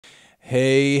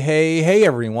Hey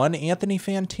everyone, Anthony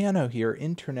Fantano here,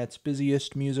 internet's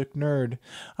busiest music nerd.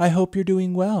 I hope you're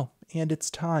doing well, and it's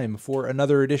time for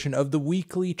another edition of the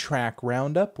weekly track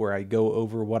roundup, where I go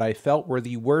over what I felt were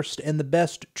the worst and the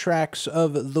best tracks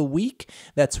of the week.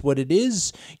 That's what it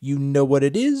is. You know what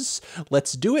it is.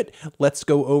 Let's do it. Let's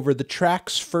go over the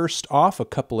tracks. First off, a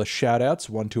couple of shout outs,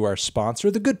 one to our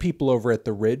sponsor, the good people over at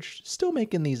The Ridge, still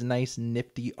making these nice,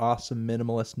 nifty, awesome,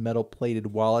 minimalist metal-plated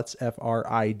wallets,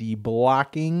 FRID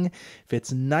blocking,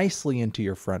 fits nicely into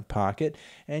your front pocket,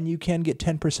 and you can get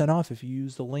 10% off if you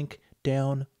use the link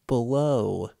down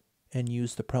below and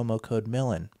use the promo code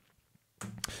Millen.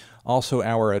 Also,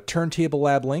 our Turntable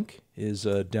Lab link is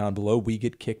down below. We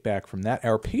get kickback from that.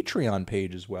 Our Patreon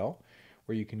page as well,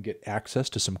 where you can get access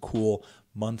to some cool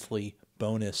monthly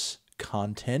bonus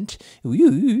content.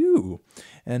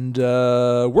 And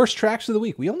worst tracks of the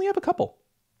week. We only have a couple.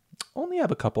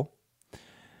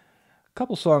 A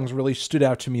couple songs really stood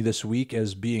out to me this week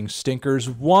as being stinkers.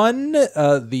 One,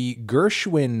 the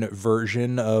Gershwin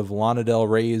version of Lana Del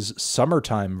Rey's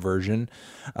Summertime version.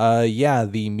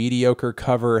 The mediocre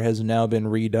cover has now been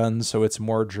redone, so it's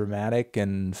more dramatic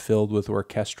and filled with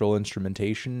orchestral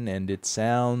instrumentation, and it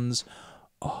sounds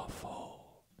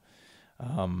awful.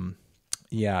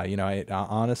 I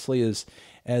honestly,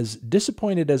 as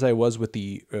disappointed as I was with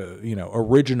the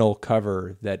original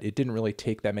cover, that it didn't really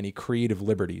take that many creative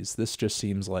liberties. This just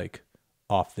seems like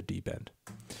off the deep end.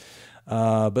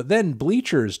 But then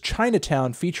Bleachers,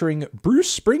 Chinatown, featuring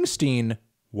Bruce Springsteen.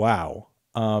 Wow.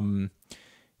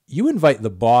 You invite the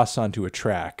boss onto a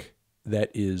track that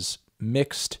is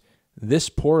mixed this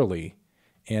poorly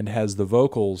and has the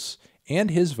vocals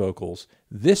and his vocals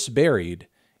this buried.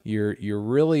 You're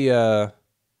really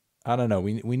I don't know.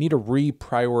 We need a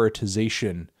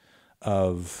reprioritization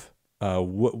of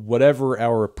whatever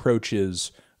our approach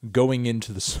is going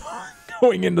into the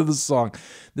song.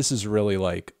 This is really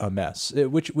like a mess,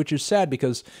 which is sad,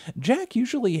 because Jack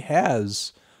usually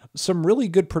has some really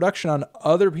good production on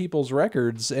other people's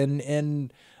records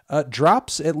and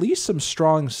drops at least some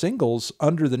strong singles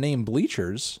under the name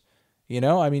Bleachers.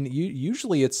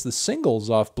 Usually it's the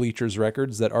singles off Bleachers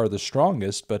records that are the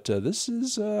strongest, but this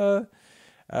is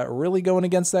really going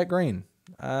against that grain.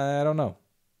 I don't know.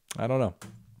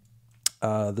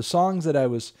 The songs that I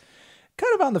was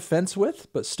kind of on the fence with,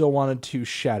 but still wanted to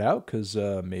shout out because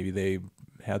maybe they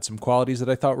had some qualities that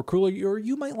I thought were cooler, or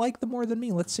you might like them more than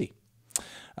me. Let's see.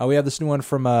 We have this new one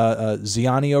from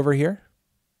ZHEANI over here.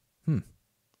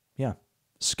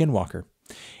 Skinwalker.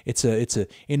 It's an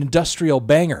industrial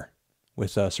banger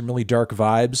with some really dark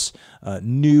vibes,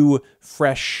 new,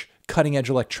 fresh, cutting-edge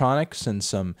electronics, and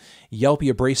some yelpy,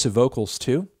 abrasive vocals,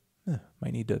 too.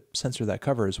 Might need to censor that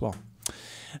cover as well.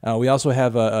 We also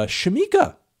have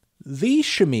Shameika, the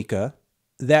Shameika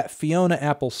that Fiona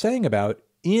Apple sang about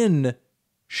in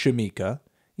Shameika.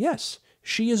 Yes,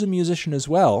 she is a musician as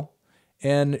well,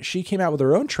 and she came out with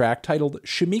her own track titled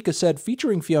Shameika Said,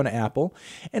 featuring Fiona Apple,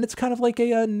 and it's kind of like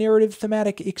a narrative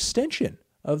thematic extension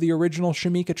of the original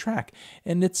Shameika track,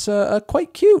 and it's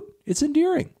quite cute. It's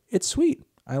endearing. It's sweet.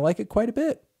 I like it quite a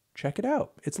bit. Check it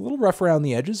out. It's a little rough around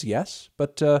the edges, yes,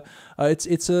 but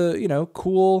it's a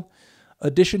cool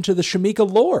addition to the Shameika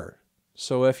lore.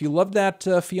 So if you love that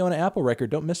Fiona Apple record,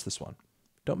 don't miss this one.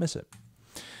 Don't miss it.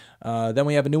 Then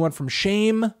we have a new one from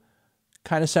Shame.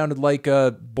 Kind of sounded like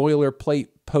a boilerplate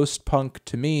post-punk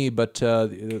to me, but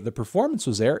the performance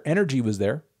was there. Energy was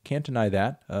there. Can't deny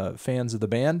that. Fans of the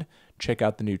band, check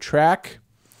out the new track.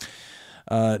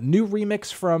 New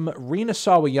remix from Rina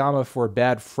Sawayama for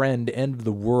Bad Friend, End of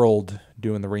the World,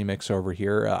 doing the remix over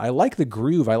here. I like the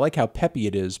groove. I like how peppy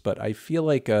it is, but I feel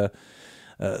like the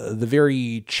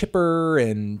very chipper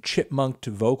and chipmunked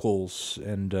vocals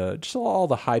and just all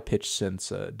the high-pitched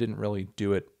synths didn't really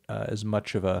do it as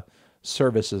much of a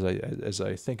service as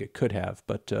I think it could have.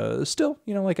 But still,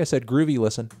 like I said, groovy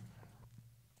listen.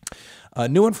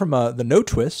 New one from the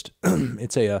Notwist.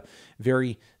 It's a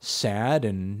very sad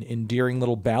and endearing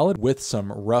little ballad with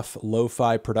some rough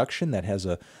lo-fi production that has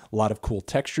a lot of cool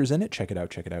textures in it. Check it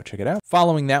out.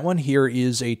 Following that one, here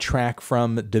is a track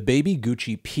from DaBaby,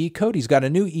 Gucci Peacoat. He's got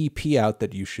a new EP out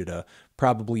that you should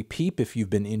probably peep if you've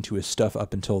been into his stuff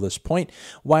up until this point.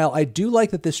 While I do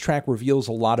like that this track reveals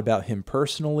a lot about him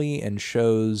personally and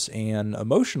shows an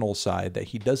emotional side that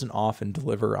he doesn't often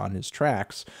deliver on his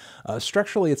tracks,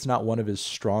 structurally it's not one of his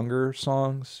stronger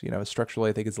songs. Structurally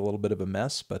I think it's a little bit of a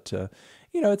mess, but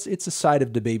it's a side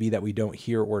of DaBaby that we don't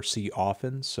hear or see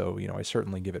often, so I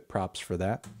certainly give it props for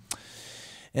that.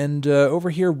 And over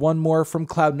here, one more from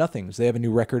Cloud Nothings. They have a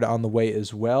new record on the way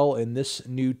as well, and this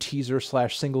new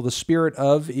teaser/single, The Spirit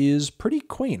Of, is pretty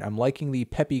quaint. I'm liking the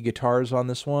peppy guitars on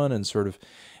this one and sort of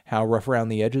how rough around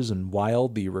the edges and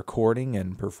wild the recording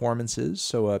and performance is,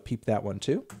 so peep that one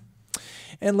too.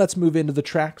 And let's move into the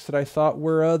tracks that I thought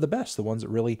were the best, the ones that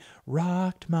really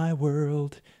rocked my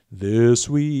world this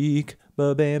week.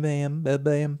 Ba-bam, bam,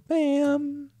 ba-bam,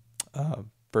 bam.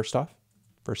 First off.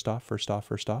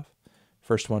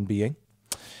 First one being,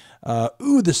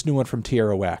 this new one from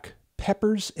Tierra whack,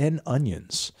 Peppers and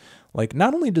Onions. Like,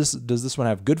 not only does this one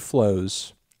have good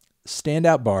flows,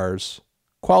 standout bars,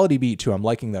 quality beat too. I'm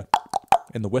liking the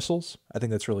and the whistles. I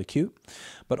think that's really cute.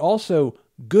 But also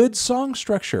good song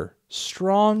structure,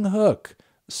 strong hook,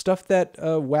 stuff that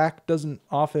whack doesn't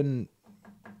often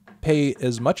pay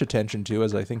as much attention to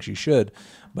as I think she should.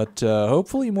 But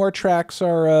hopefully more tracks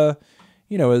are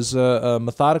as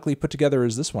methodically put together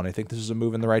as this one. I think this is a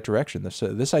move in the right direction.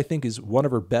 This I think, is one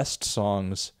of her best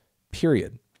songs,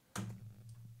 period.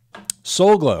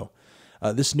 Soul Glow.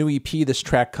 This new EP this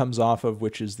track comes off of,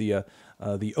 which is the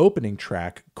opening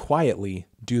track, Quietly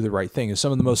Do the Right Thing, is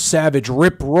some of the most savage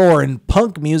rip-roaring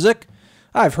punk music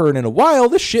I've heard in a while.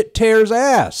 This shit tears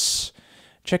ass.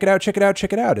 Check it out, check it out,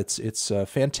 check it out. It's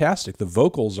fantastic. The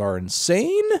vocals are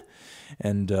insane,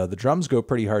 and the drums go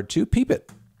pretty hard too. Peep it.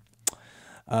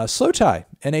 Slowthai,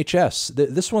 NHS.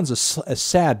 This one's a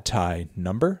sad tie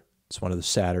number. It's one of the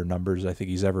sadder numbers I think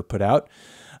he's ever put out.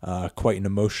 Quite an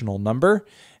emotional number.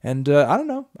 And I don't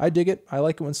know. I dig it. I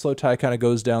like it when Slowthai kind of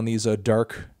goes down these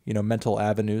dark, mental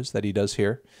avenues that he does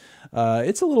here.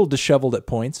 It's a little disheveled at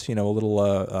points, a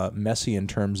little messy in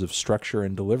terms of structure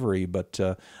and delivery, but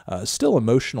still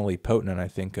emotionally potent. And I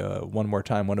think, one more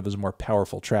time, one of his more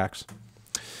powerful tracks.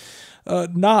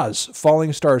 Nas,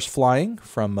 Falling Stars Flying,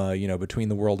 from, Between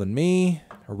the World and Me,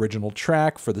 original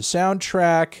track for the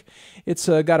soundtrack. It's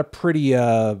got a pretty,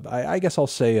 I guess I'll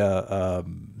say,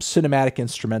 cinematic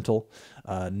instrumental.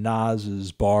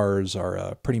 Nas's bars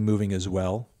are pretty moving as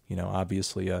well.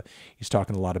 Obviously, he's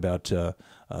talking a lot about the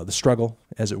struggle,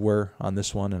 as it were, on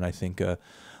this one, and I think a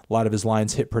lot of his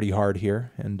lines hit pretty hard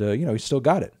here, and, he's still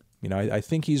got it. I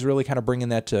think he's really kind of bringing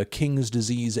that King's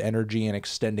Disease energy and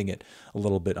extending it a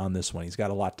little bit on this one. He's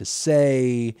got a lot to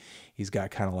say. He's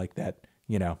got kind of like that,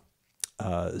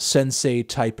 sensei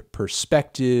type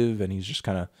perspective, and he's just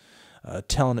kind of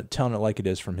telling it like it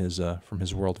is from his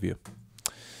worldview.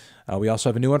 We also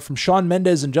have a new one from Shawn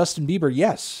Mendes and Justin Bieber.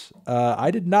 Yes, I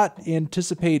did not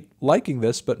anticipate liking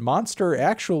this, but Monster,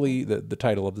 actually, the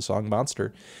title of the song,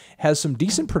 Monster, has some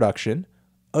decent production,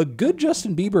 a good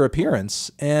Justin Bieber appearance,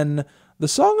 and the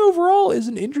song overall is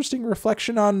an interesting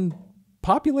reflection on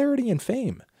popularity and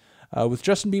fame. With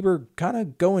Justin Bieber kind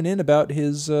of going in about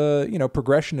his,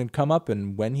 progression and come up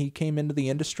and when he came into the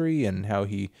industry and how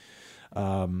he,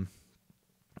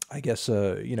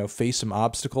 faced some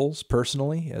obstacles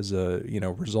personally as a,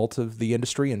 result of the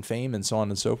industry and fame and so on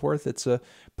and so forth. It's a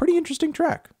pretty interesting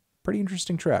track.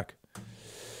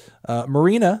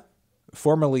 Marina,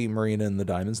 formerly Marina and the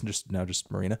Diamonds, now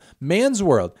just Marina. Man's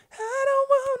World. I don't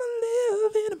want to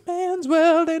live in a man's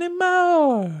world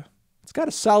anymore. It's got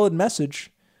a solid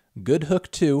message. Good hook,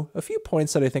 too. A few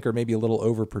points that I think are maybe a little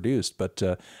overproduced, but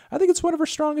I think it's one of her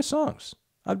strongest songs.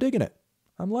 I'm digging it.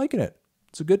 I'm liking it.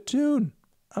 It's a good tune.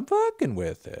 I'm fucking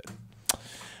with it.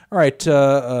 All right.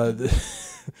 So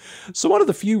one of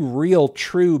the few real,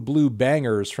 true blue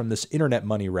bangers from this Internet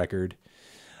Money record,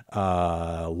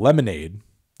 Lemonade,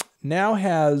 now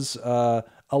has a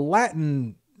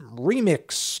Latin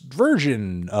remix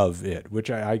version of it,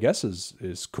 which I guess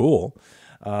is cool.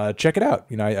 Check it out.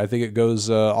 I think it goes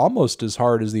almost as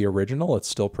hard as the original. It's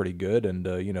still pretty good, and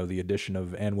the addition of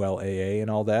Anuel AA and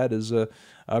all that is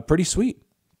pretty sweet.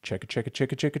 Check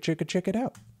it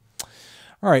out.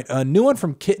 All right, a new one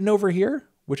from Kitten over here,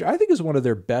 which I think is one of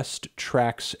their best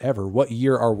tracks ever. What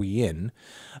Year Are We In?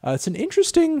 It's an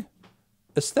interesting,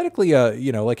 aesthetically,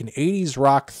 like an 80s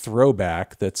rock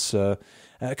throwback that's kind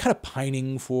of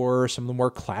pining for some of the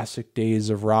more classic days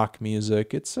of rock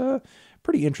music. It's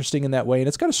pretty interesting in that way, and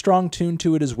it's got a strong tune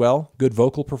to it as well. Good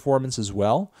vocal performance as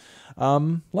well.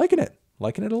 Liking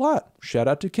it a lot. Shout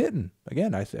out to Kitten.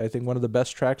 Again, I think one of the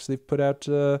best tracks they've put out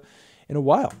in a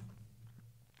while.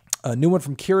 A new one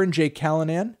from Kirin J.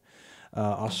 Callahan,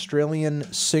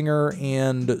 Australian singer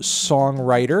and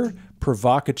songwriter,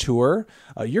 provocateur.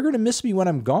 You're Gonna Miss Me When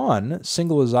I'm Gone.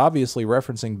 Single is obviously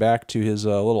referencing back to his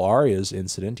little Arias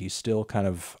incident. He's still kind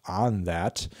of on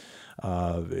that.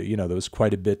 There was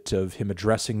quite a bit of him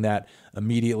addressing that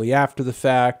immediately after the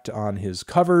fact on his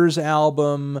Covers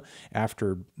album,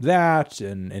 after that,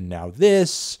 and now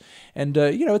this. And,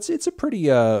 it's a pretty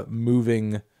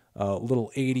moving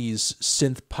little 80s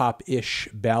synth pop-ish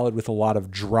ballad with a lot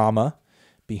of drama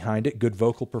behind it. Good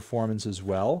vocal performance as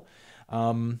well.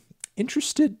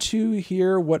 Interested to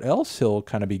hear what else he'll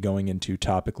kind of be going into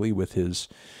topically with his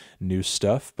new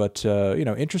stuff, but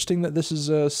interesting that this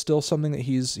is still something that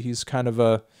he's kind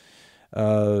of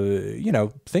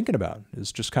thinking about.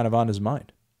 Is just kind of on his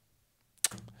mind.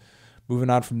 Moving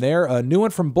on from there, a new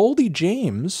one from Boldy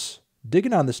James,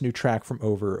 digging on this new track from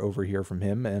over here from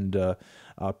him, and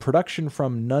production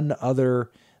from none other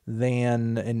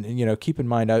than, and keep in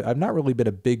mind, I've not really been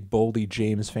a big Boldy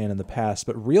James fan in the past,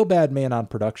 but Real Bad Man on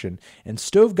production, and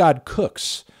Stove God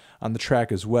Cooks on the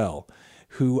track as well,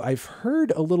 who I've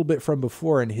heard a little bit from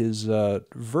before, and his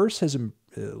verse has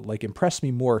impressed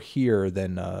me more here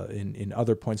than in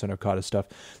other points on Okada's stuff.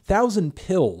 1,000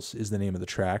 Pills is the name of the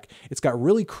track. It's got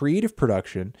really creative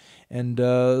production and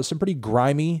some pretty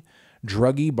grimy,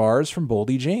 druggy bars from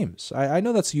Boldy James. I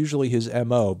know that's usually his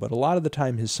MO, but a lot of the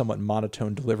time his somewhat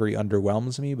monotone delivery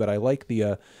underwhelms me, but I like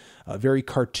the very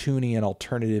cartoony and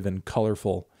alternative and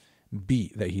colorful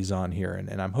beat that he's on here,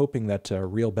 and I'm hoping that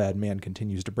Real Bad Man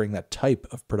continues to bring that type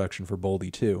of production for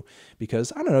Boldy too,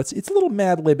 because I don't know, it's a little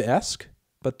Madlib-esque,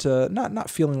 but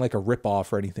not feeling like a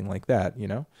ripoff or anything like that.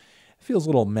 It feels a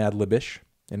little Madlib-ish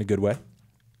in a good way.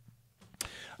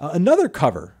 Another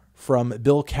cover from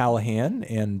Bill Callahan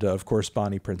and of course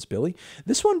Bonnie Prince Billy.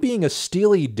 This one being a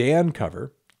Steely Dan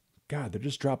cover. God, they're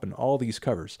just dropping all these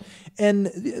covers, and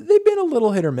they've been a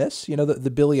little hit or miss.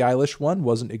 The Billie Eilish one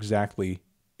wasn't exactly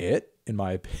it, in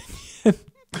my opinion.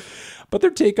 But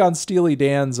their take on Steely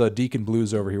Dan's Deacon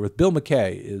Blues over here with Bill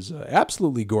MacKay is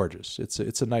absolutely gorgeous. It's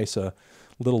a nice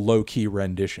little low-key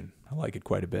rendition. I like it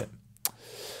quite a bit.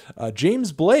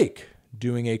 James Blake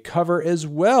doing a cover as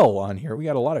well on here. We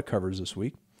got a lot of covers this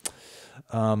week.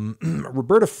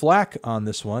 Roberta Flack on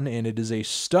this one, and it is a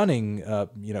stunning,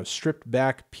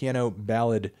 stripped-back piano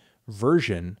ballad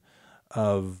version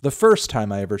of The First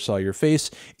Time I Ever Saw Your Face.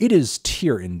 It is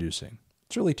tear-inducing.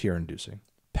 It's really tear-inducing.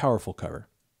 Powerful cover.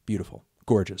 Beautiful.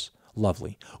 Gorgeous.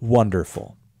 Lovely.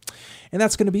 Wonderful. And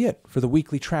that's going to be it for the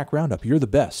weekly track roundup. You're the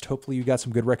best. Hopefully you got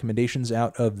some good recommendations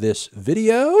out of this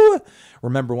video.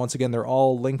 Remember, once again, they're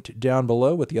all linked down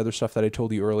below with the other stuff that I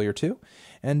told you earlier too.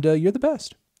 And you're the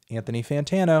best. Anthony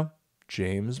Fantano,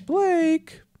 James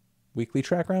Blake, weekly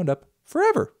track roundup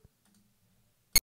forever.